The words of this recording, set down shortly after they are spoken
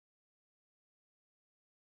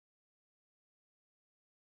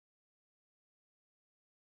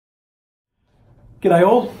G'day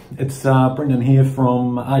all, it's Brendan here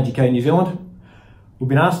from RGK New Zealand. We've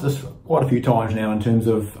been asked this quite a few times now in terms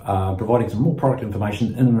of providing some more product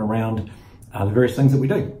information in and around the various things that we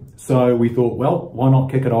do. So we thought, well, why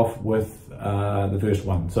not kick it off with the first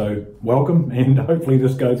one. So welcome, and hopefully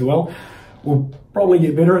this goes well. We'll probably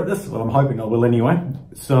get better at this, well I'm hoping I will anyway.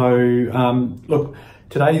 So look,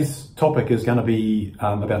 today's topic is going to be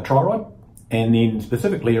about Triride, and then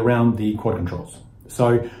specifically around the quad controls.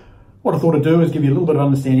 So what I thought I'd do is give you a little bit of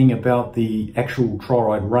understanding about the actual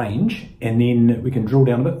Triride range, and then we can drill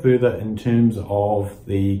down a bit further in terms of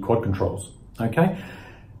the quad controls, okay?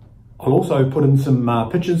 I'll also put in some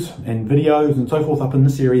pictures and videos and so forth up in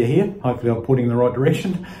this area here. Hopefully I'm pointing in the right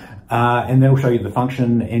direction. And that'll show you the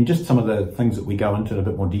function and just some of the things that we go into in a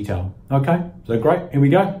bit more detail. Okay, so great, here we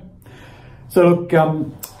go. So look,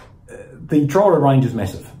 the Triride range is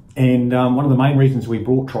massive. And one of the main reasons we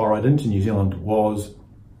brought Triride into New Zealand was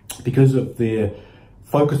because of their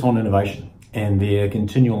focus on innovation and their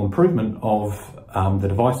continual improvement of the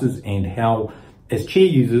devices and how, as chair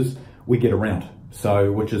users, we get around.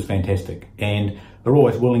 So, which is fantastic. And they're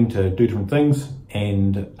always willing to do different things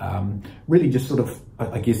and really just sort of,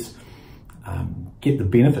 I guess, get the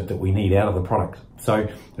benefit that we need out of the product. So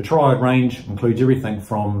the Triride range includes everything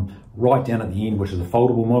from right down at the end, which is a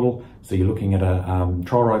foldable model. So you're looking at a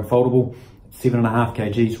Triride foldable, 7.5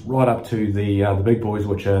 kgs, right up to the big boys,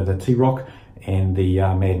 which are the T-Rock and the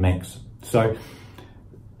Mad Max. So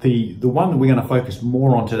the one that we're going to focus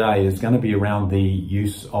more on today is going to be around the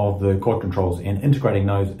use of the quad controls and integrating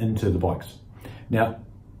those into the bikes. Now,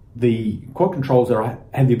 the quad controls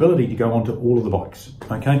have the ability to go onto all of the bikes,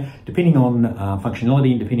 okay? Depending on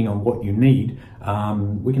functionality and depending on what you need,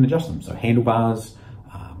 we can adjust them. So handlebars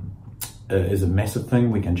is a massive thing.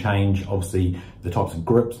 We can change, obviously, the types of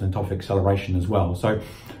grips and the type of acceleration as well. So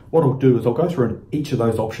what I'll do is I'll go through each of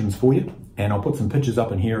those options for you, and I'll put some pictures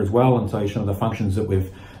up in here as well and show you some of the functions that we've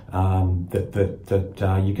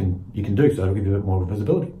you can do, so it'll give you a bit more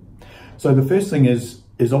visibility. So the first thing is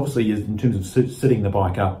obviously in terms of sitting the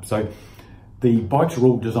bike up. So the bikes are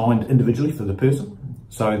all designed individually for the person.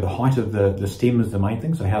 So the height of the stem is the main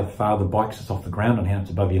thing, so how far the bike sits off the ground and how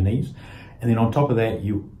it's above your knees. And then on top of that,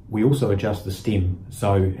 we also adjust the stem,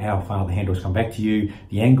 so how far the handles come back to you,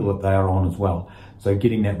 the angle that they are on as well. So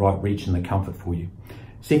getting that right reach and the comfort for you.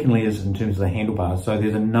 Secondly is in terms of the handlebars. So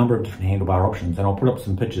there's a number of different handlebar options, and I'll put up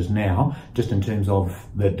some pictures now just in terms of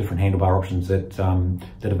the different handlebar options that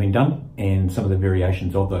have been done and some of the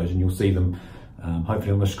variations of those, and you'll see them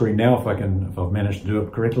hopefully on the screen now if I've managed to do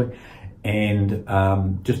it correctly, and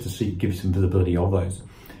just to give you some visibility of those.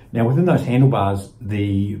 Now within those handlebars,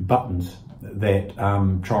 the buttons that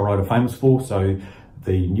Triride are famous for, so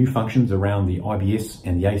the new functions around the IBS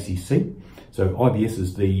and the ACC. So IBS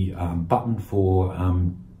is the button for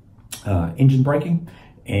engine braking,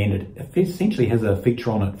 and it essentially has a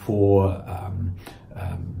feature on it for,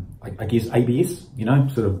 I guess, ABS, you know,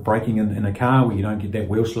 sort of braking in a car where you don't get that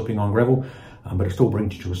wheel slipping on gravel, but it still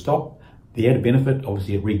brings you to a stop. The added benefit,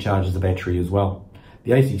 obviously, it recharges the battery as well.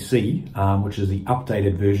 The ACC, which is the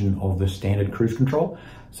updated version of the standard cruise control.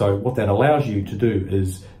 So what that allows you to do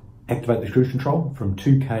is activate the cruise control from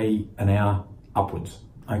 2k an hour upwards.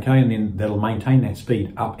 Okay, and then that'll maintain that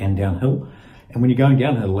speed up and downhill. And when you're going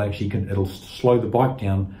downhill, it'll slow the bike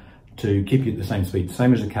down to keep you at the same speed,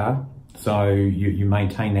 same as a car. So you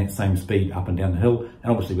maintain that same speed up and down the hill,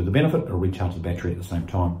 and obviously with the benefit, it'll recharge the battery at the same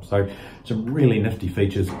time. So some really nifty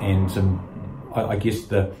features, and some, I guess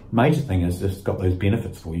the major thing is it's got those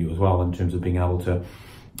benefits for you as well in terms of being able to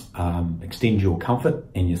extend your comfort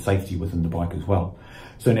and your safety within the bike as well.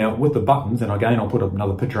 So now with the buttons, and again I'll put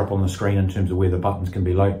another picture up on the screen in terms of where the buttons can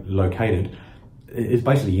be located, is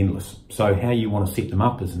basically endless. So how you want to set them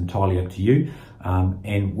up is entirely up to you,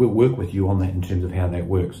 and we'll work with you on that in terms of how that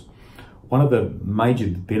works. One of the major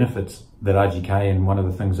benefits that RGK, and one of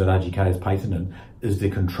the things that RGK has patented, is the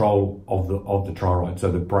control of the Triride.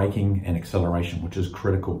 So the braking and acceleration, which is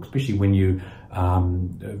critical, especially when you,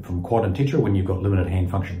 from quad and tetra, when you've got limited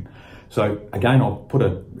hand function. So again, I'll put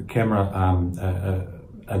a camera,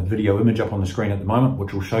 a video image up on the screen at the moment,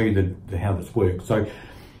 which will show you how this works. So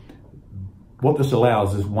what this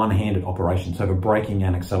allows is one-handed operation, so for braking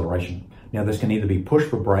and acceleration. Now this can either be push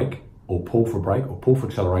for brake, or pull for brake, or pull for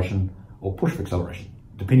acceleration, or push for acceleration,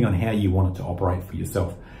 depending on how you want it to operate for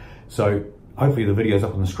yourself. So hopefully the video's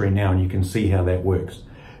up on the screen now and you can see how that works.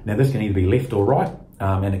 Now this can either be left or right,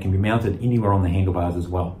 and it can be mounted anywhere on the handlebars as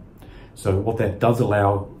well. So what that does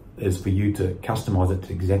allow is for you to customize it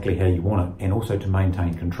to exactly how you want it, and also to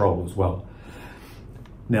maintain control as well.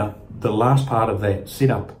 Now, the last part of that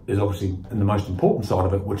setup is obviously, and the most important side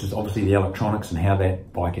of it, which is obviously the electronics and how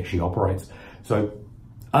that bike actually operates. So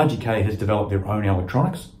RGK has developed their own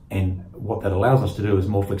electronics, and what that allows us to do is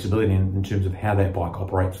more flexibility in terms of how that bike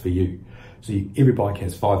operates for you. So every bike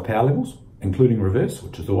has 5 power levels, including reverse,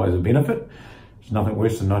 which is always a benefit. There's nothing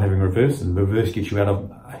worse than not having reverse, and reverse gets you out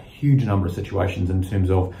of a huge number of situations in terms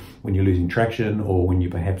of when you're losing traction or when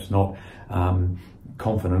you're perhaps not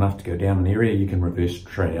confident enough to go down an area, you can reverse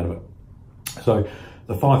straight out of it. So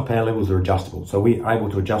the 5 power levels are adjustable. So we're able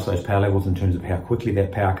to adjust those power levels in terms of how quickly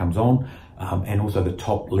that power comes on, and also the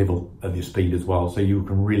top level of your speed as well. So you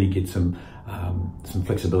can really get some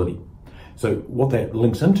flexibility. So what that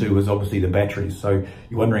links into is obviously the batteries. So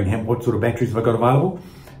you're wondering what sort of batteries have I got available?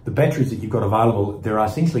 The batteries that you've got available, there are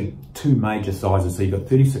essentially 2 major sizes. So you've got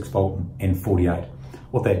 36 volt and 48.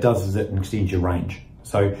 What that does is it extends your range.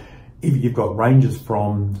 So if you've got ranges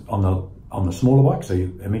from on the smaller bike, so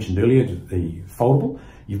I mentioned earlier the foldable,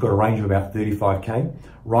 you've got a range of about 35k,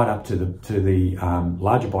 right up to the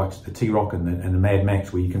larger bikes, the T-Rock and the Mad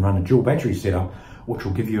Max, where you can run a dual battery setup, which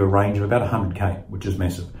will give you a range of about 100k, which is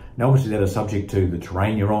massive. Now, obviously, that is subject to the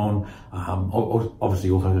terrain you're on, obviously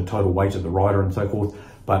also the total weight of the rider and so forth.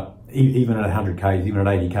 But even at 100k's, even at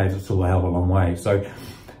 80k's, it's still a hell of a long way. So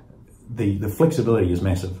the flexibility is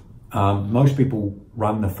massive. Most people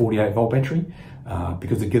run the 48 volt battery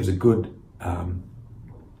because it gives a good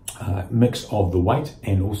mix of the weight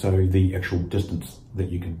and also the actual distance that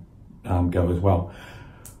you can go as well.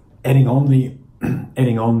 Adding on the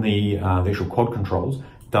actual quad controls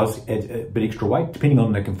does add a bit extra weight depending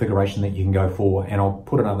on the configuration that you can go for, and I'll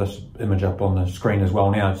put another image up on the screen as well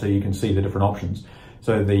now so you can see the different options.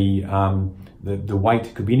 So the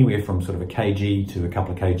weight could be anywhere from sort of a kg to a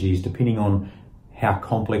couple of kgs depending on how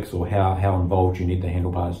complex or how involved you need the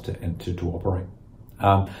handlebars to operate.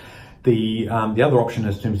 The other option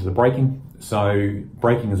is in terms of the braking. So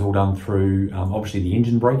braking is all done through obviously the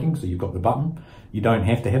engine braking, so you've got the button. You don't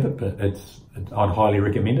have to have it, but I'd highly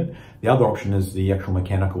recommend it. The other option is the actual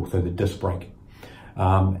mechanical, so the disc brake.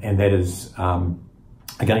 And that is,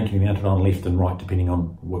 again, can be mounted on left and right depending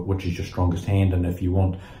on which is your strongest hand, and if you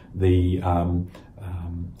want the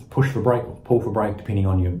push for brake or pull for brake depending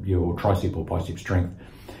on your tricep or bicep strength.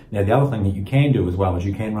 Now, the other thing that you can do as well is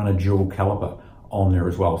you can run a dual caliper on there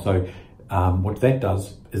as well. So what that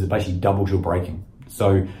does is it basically doubles your braking.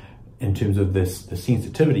 So in terms of this, the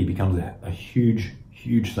sensitivity becomes a huge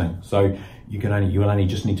thing. So you will only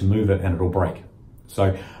just need to move it and it'll brake.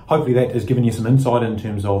 So hopefully that has given you some insight in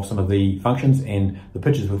terms of some of the functions and the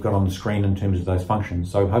pictures we've got on the screen in terms of those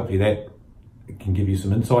functions. So hopefully that can give you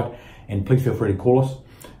some insight, and please feel free to call us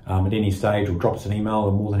at any stage or drop us an email.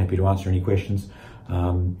 I'm more than happy to answer any questions.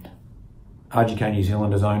 RGK New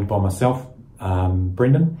Zealand is owned by myself,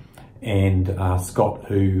 Brendan, and Scott,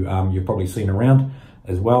 who you've probably seen around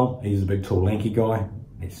as well. He's a big, tall, lanky guy.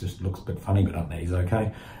 He just looks a bit funny, but he's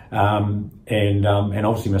okay. And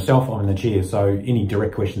obviously myself, I'm in the chair. So any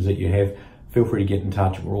direct questions that you have, feel free to get in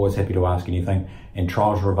touch. We're always happy to ask anything. And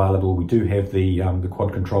trials are available. We do have the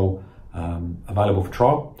quad control available for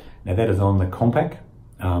trial. Now that is on the compact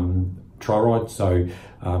trial ride. So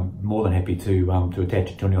more than happy to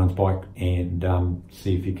attach it to anyone's bike and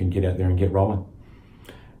see if you can get out there and get rolling.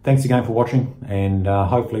 Thanks again for watching, and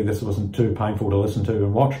hopefully this wasn't too painful to listen to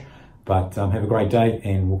and watch, but have a great day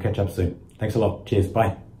and we'll catch up soon. Thanks a lot. Cheers.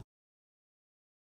 Bye.